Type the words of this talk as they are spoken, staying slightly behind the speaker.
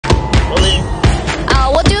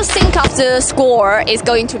What do you think of the score is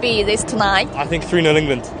going to be this tonight? I think 3-0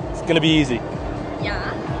 England. It's going to be easy. Yeah.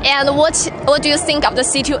 And what do you think of the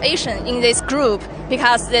situation in this group?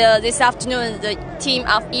 Because this afternoon the team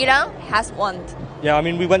of Iran has won. Yeah, I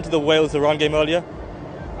mean, we went to the Wales-Iran game earlier.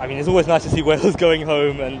 I mean, it's always nice to see Wales going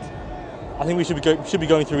home, and I think we should be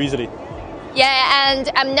going through easily. Yeah, and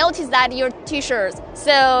I've noticed that your T-shirts.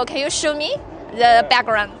 So can you show me the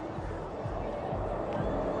background?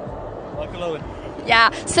 michaelowen.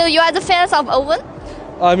 Yeah. So you are the fans of Owen?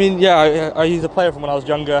 I mean, yeah, he's a player from when I was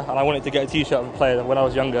younger, and I wanted to get a T-shirt of a player when I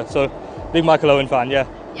was younger. So, big michaelowen fan, yeah.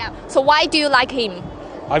 Yeah. So why do you like him?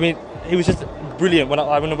 I mean, he was just brilliant. When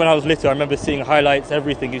I was little, I remember seeing highlights,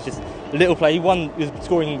 everything. He's just a little player. He was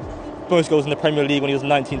scoring most goals in the Premier League when he was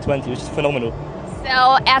 19, 20. It was just phenomenal.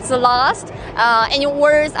 So at the last, any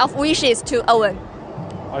words of wishes to Owen?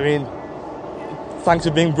 I mean, thanks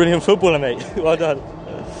for being brilliant footballer, mate. Well done.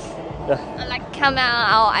 Yeah. Like, come on,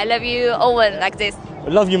 I love you, Owen, like this. I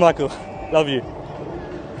love you, Michael. Love you.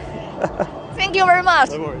 Thank you very much.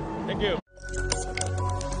 No worries. Thank you.